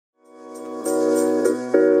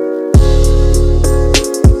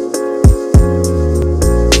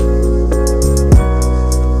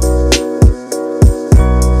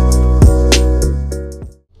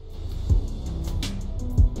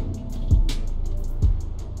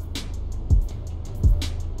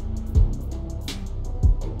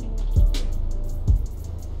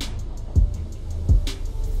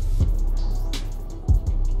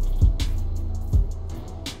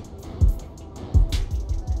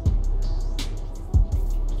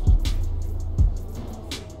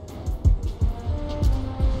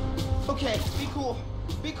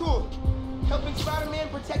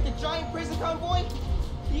giant prison convoy?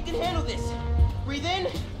 You can handle this. Breathe in,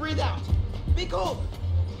 breathe out. Be cool.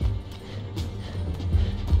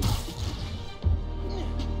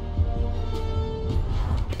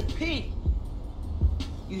 Pete,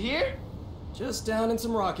 you here? Just down in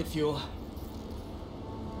some rocket fuel.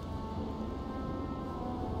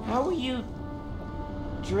 How are you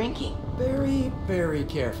drinking? Very, very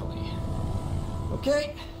carefully.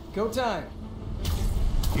 Okay, go time.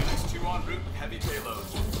 Helix 2 en route with heavy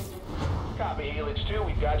payloads. Copy, Helix 2.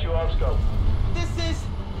 We've got you on scope. This is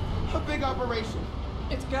a big operation.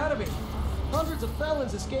 It's gotta be. Hundreds of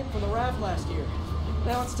felons escaped from the raft last year.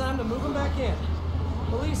 Now it's time to move them back in.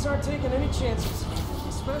 Police aren't taking any chances,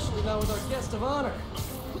 especially not with our guest of honor.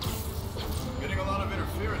 Getting a lot of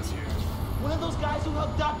interference here. One of those guys who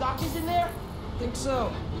helped Doc is in there? Think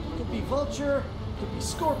so. Could be Vulture, could be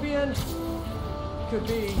Scorpion, could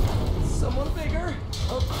be someone bigger.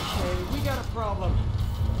 Okay, we got a problem.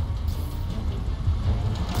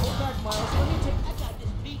 Hold back, Miles. Let me take... I got this,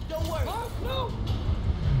 Pete. Don't worry. Oh, no!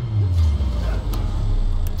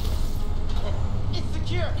 It's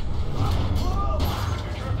secure. Whoa!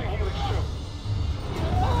 You're drifting, Helix 2.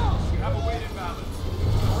 We have a weight imbalance.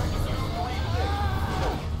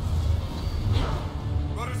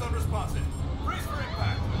 Rudder's unresponsive. Brace for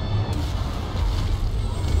impact.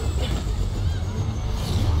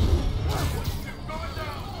 Going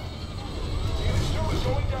down. Helix 2 is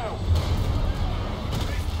going down.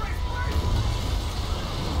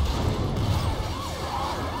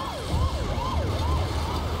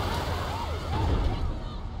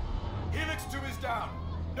 Helix 2 is down.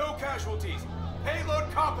 No casualties.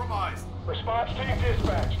 Payload compromised. Response team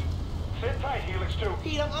dispatched. Sit tight, Helix 2.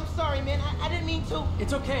 Pete, I'm sorry, man. I didn't mean to.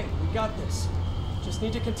 It's okay, we got this. Just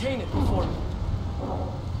need to contain it before...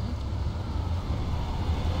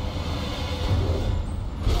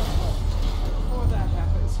 Before that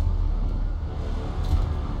happens.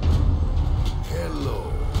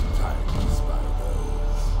 Hello, tiny spiders.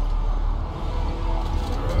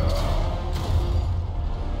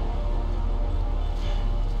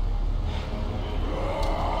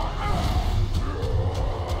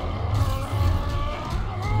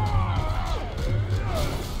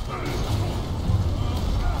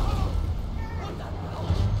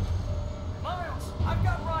 Miles, I've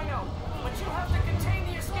got Rhino, but you have to contain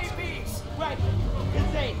the escapees. Right.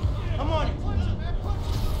 Insane. I'm on it.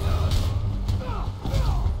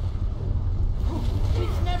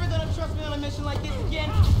 He's never gonna trust me on a mission like this again.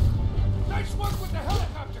 Nice work with the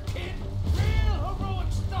helicopter, kid! Real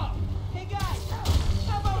heroic stuff! Hey, guys.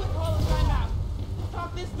 How about we call a timeout?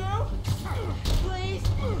 Talk this through? Please?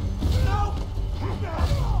 No?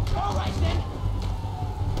 All right, then.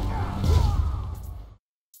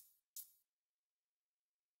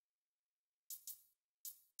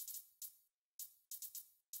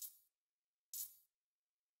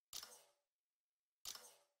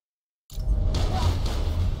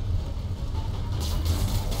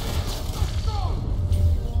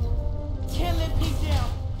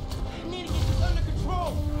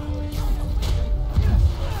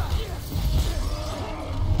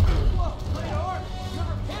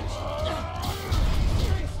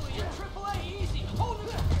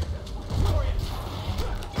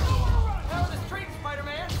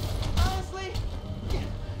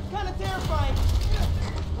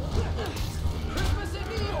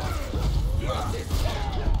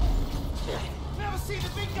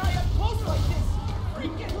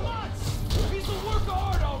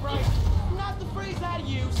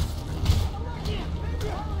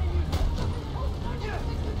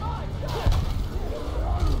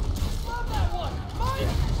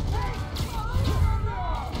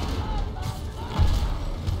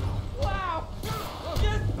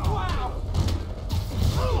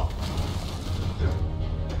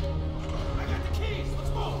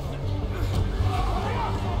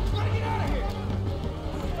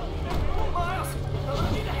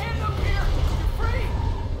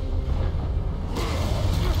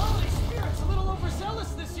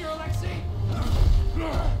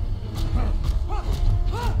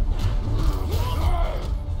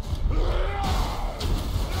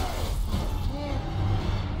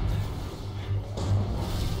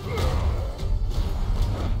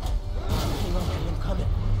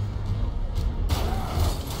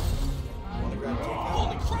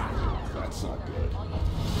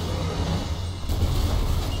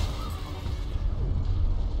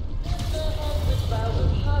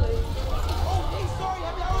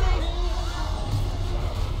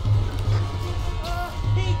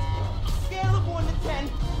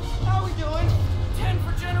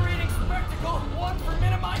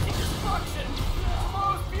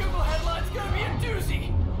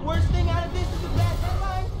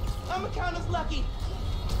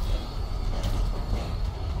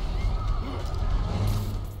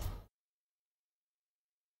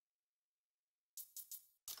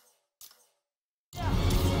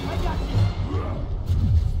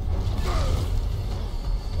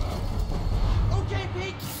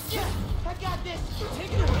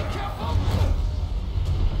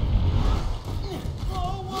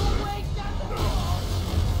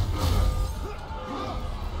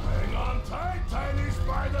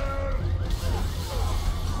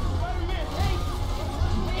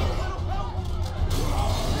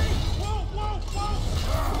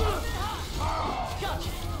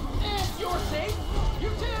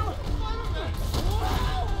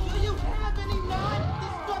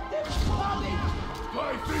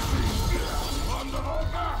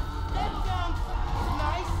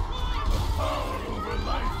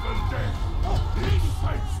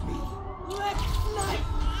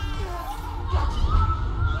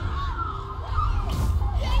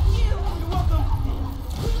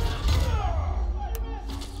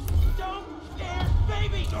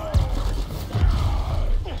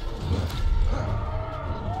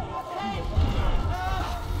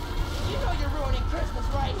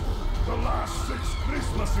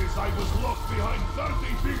 wishes I was locked behind 30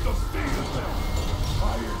 feet of steel.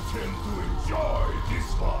 I intend to enjoy this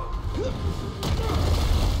one.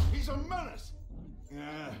 He's a menace.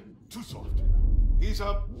 Too soft. He's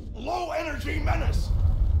a low-energy menace.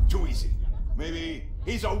 Too easy. Maybe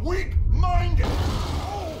he's a weak-minded.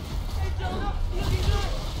 Oh! Hey, Jonah, he'll be good.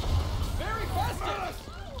 Very festive. Menace!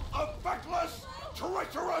 A feckless,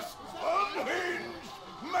 treacherous, unhinged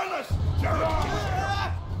menace!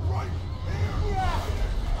 Ah! Right here!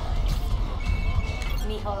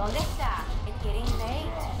 Mijo, ¿dónde está? It's getting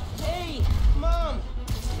late. Hey, Mom.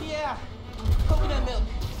 Yeah, coconut milk.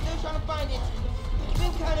 Still trying to find it. It's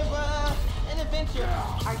been kind of, an adventure.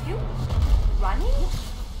 Are you running?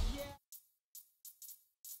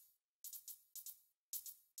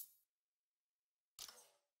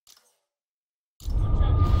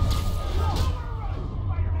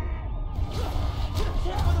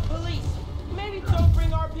 Tip for the police. Maybe don't bring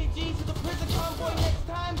RPGs to the prison convoy next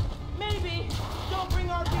time. Maybe don't bring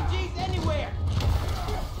RPGs anywhere.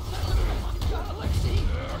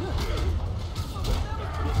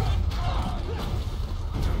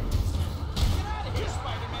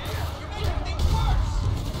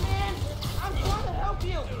 Man, I'm trying to help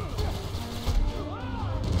you.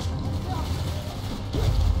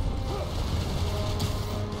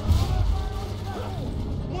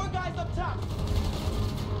 More guys up top.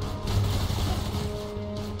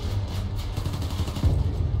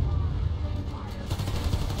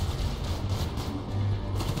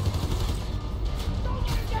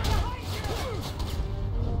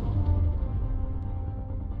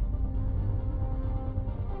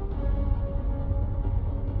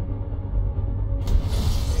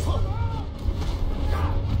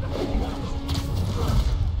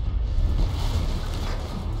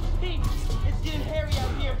 Pete, it's getting hairy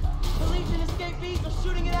out here. Police and escapees are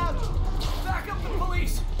shooting it out. Back up the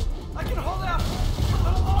police! I can hold out a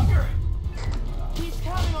little longer! He's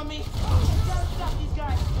counting on me. Gotta stop these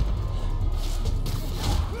guys.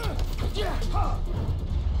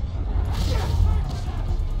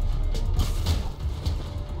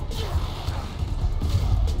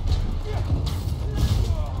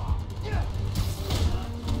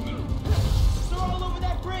 They're all over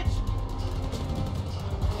that bridge.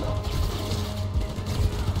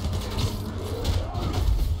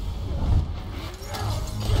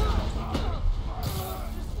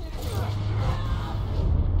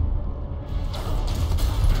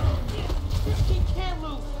 He can't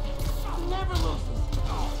lose. He never loses.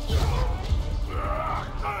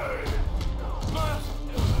 Miles!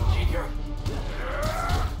 Eager!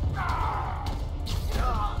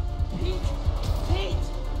 Pete! Pete!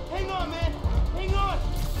 Hang on, man! Hang on!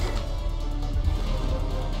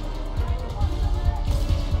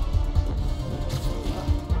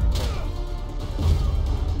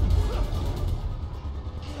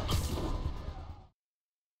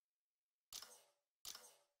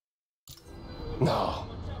 No,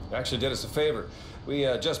 actually did us a favor. We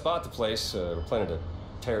just bought the place. We're planning to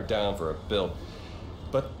tear it down for a build.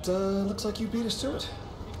 But looks like you beat us to it.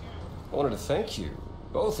 I wanted to thank you,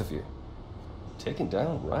 both of you. Taking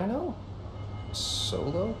down Rhino?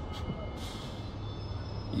 Solo?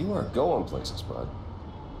 You are going places, bud.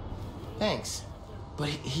 Thanks. But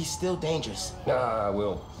he's still dangerous. Nah,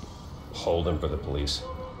 we'll hold him for the police.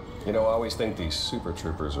 You know, I always think these super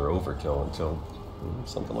troopers are overkill until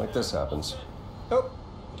something like this happens. Oh,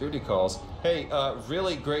 duty calls. Hey,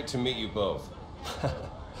 really great to meet you both.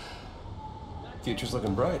 Future's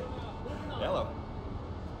looking bright. Hello.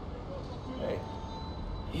 Hey.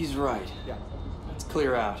 He's right. Yeah. Let's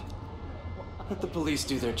clear out. Let the police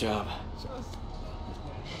do their job.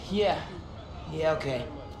 Yeah. Yeah, okay.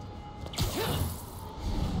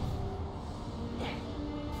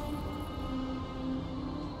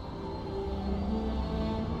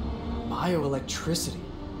 Bioelectricity.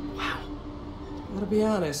 Wow. Gotta be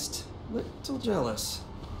honest, little jealous.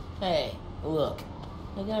 Hey, look.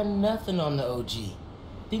 I got nothing on the OG.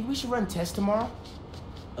 Think we should run tests tomorrow?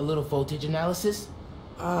 A little voltage analysis?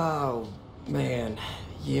 Oh, man.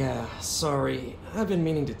 Yeah, sorry. I've been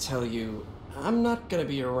meaning to tell you, I'm not gonna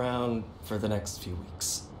be around for the next few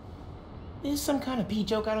weeks. Is this some kind of pee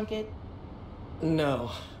joke I don't get?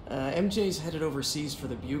 No. MJ's headed overseas for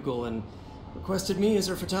the Bugle and requested me as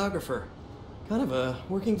her photographer. Kind of a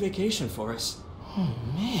working vacation for us. Oh,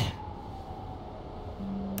 man.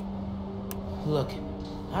 Look,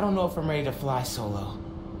 I don't know if I'm ready to fly solo.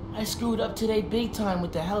 I screwed up today big time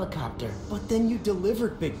with the helicopter. But then you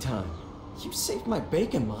delivered big time. You saved my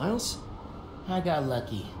bacon, Miles. I got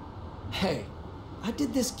lucky. Hey, I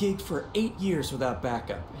did this gig for 8 years without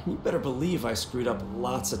backup, and you better believe I screwed up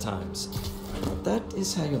lots of times. But that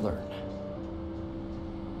is how you learn.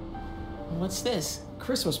 What's this?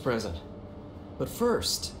 Christmas present. But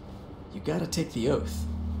first, you gotta take the oath.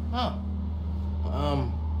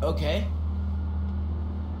 Oh. Okay.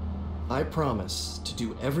 I promise to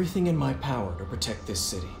do everything in my power to protect this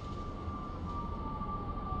city.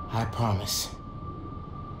 I promise.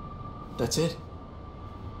 That's it?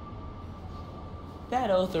 That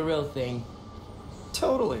oath a real thing?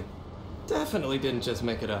 Totally. Definitely didn't just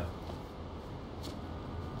make it up.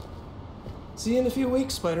 See you in a few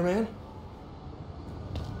weeks, Spider-Man.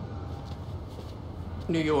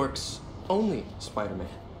 New York's only Spider-Man.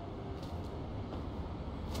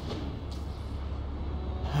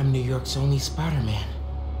 I'm New York's only Spider-Man.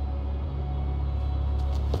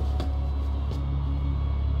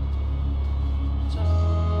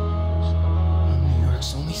 I'm New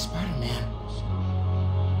York's only Spider-Man.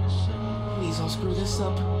 Please don't screw this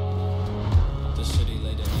up. The city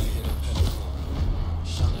laid a hit a pinnacle,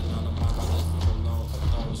 shining on a marvelous alone for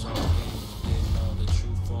those on the game. Didn't know the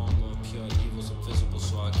true form of pure evil's invisible,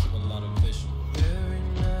 so I keep a lot of vision. Every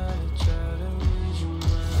night I try to read your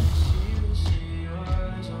mind, see your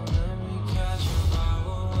eyes, don't let me catch you. I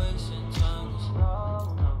will wasting time.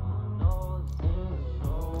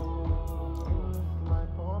 My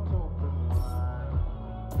palms open wide,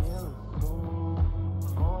 feeling so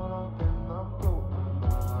caught up in the broken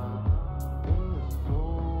line. In this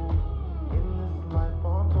life,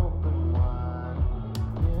 palms open wide,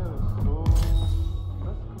 feeling so.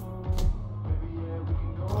 Let's go, baby, yeah, we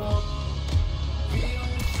can go.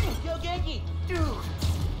 Yo, Genki! Dude!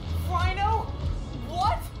 Rhino?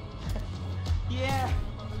 What? Yeah.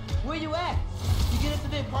 Where you at? You get into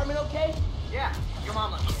the apartment okay? Yeah, your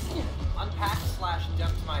mom let me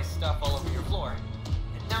unpacked/dumped my stuff all over your floor.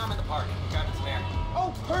 And now I'm in the park, grabbing some air.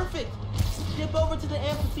 Oh, perfect. Dip over to the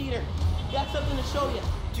amphitheater. Got something to show you.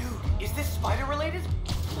 Dude, is this spider related?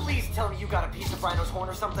 Please tell me you got a piece of Rhino's horn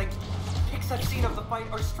or something. Pics I've seen of the fight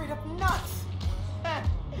are straight up nuts.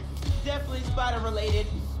 Definitely spider related.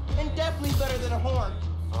 And definitely better than a horn.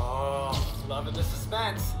 Oh, loving the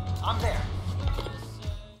suspense. I'm there.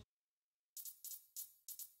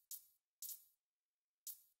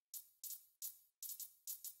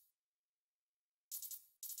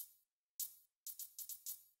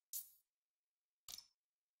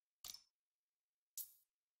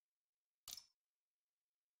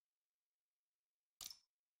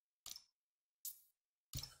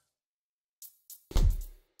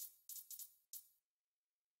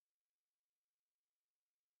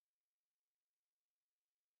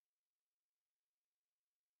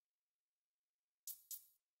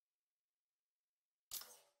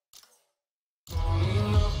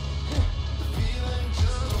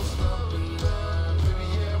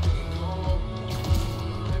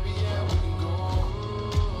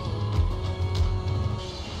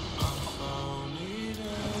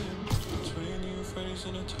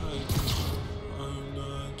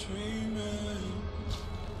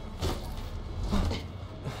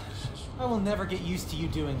 I will never get used to you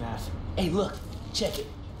doing that. Hey, look. Check it.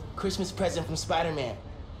 Christmas present from Spider-Man.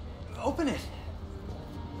 Open it.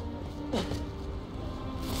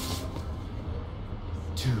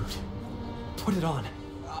 Dude, put it on.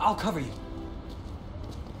 I'll cover you.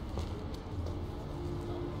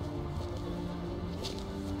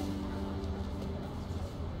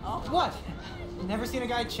 What? Never seen a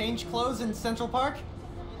guy change clothes in Central Park?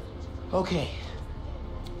 Okay.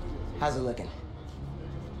 How's it looking?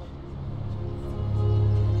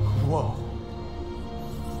 Whoa.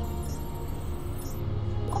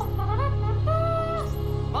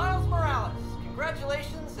 Miles Morales,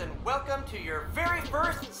 congratulations and welcome to your very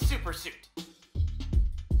first super suit.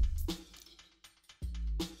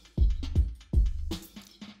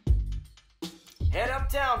 Head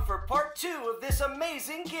uptown for part 2 of this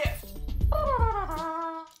amazing gift.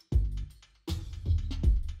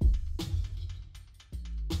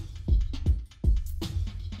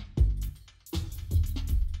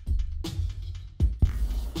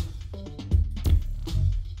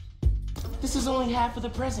 This is only half of the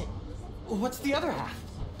present. What's the other half?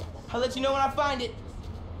 I'll let you know when I find it.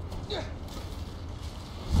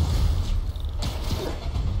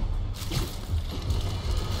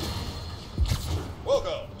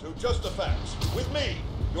 Welcome to Just the Facts with me,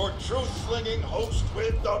 your truth-slinging host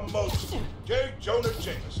with the most, J. Jonah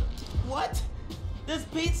Jameson. What? Does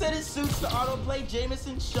Pete said it suits the autoplay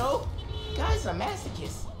Jameson show? Guy's a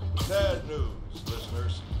masochist. Sad news,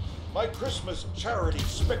 listeners. My Christmas charity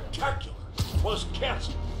spectacular was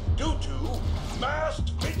canceled due to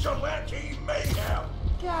masked vigilante mayhem.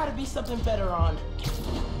 Gotta be something better on.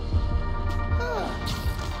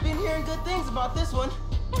 Been hearing good things about this one.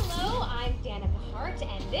 Hello, I'm Danica Hart,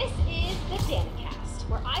 and this is the Danicast,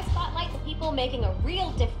 where I spotlight the people making a real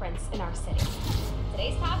difference in our city.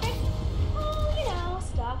 Today's topic? Oh, you know,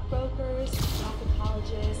 stockbrokers,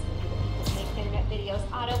 colleges, maybe the people who make internet videos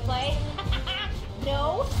autoplay.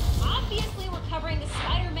 No, obviously we're covering the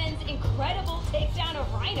Spider-Man's incredible takedown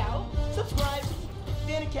of Rhino. Subscribe.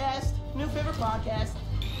 Danny Cast. New favorite podcast.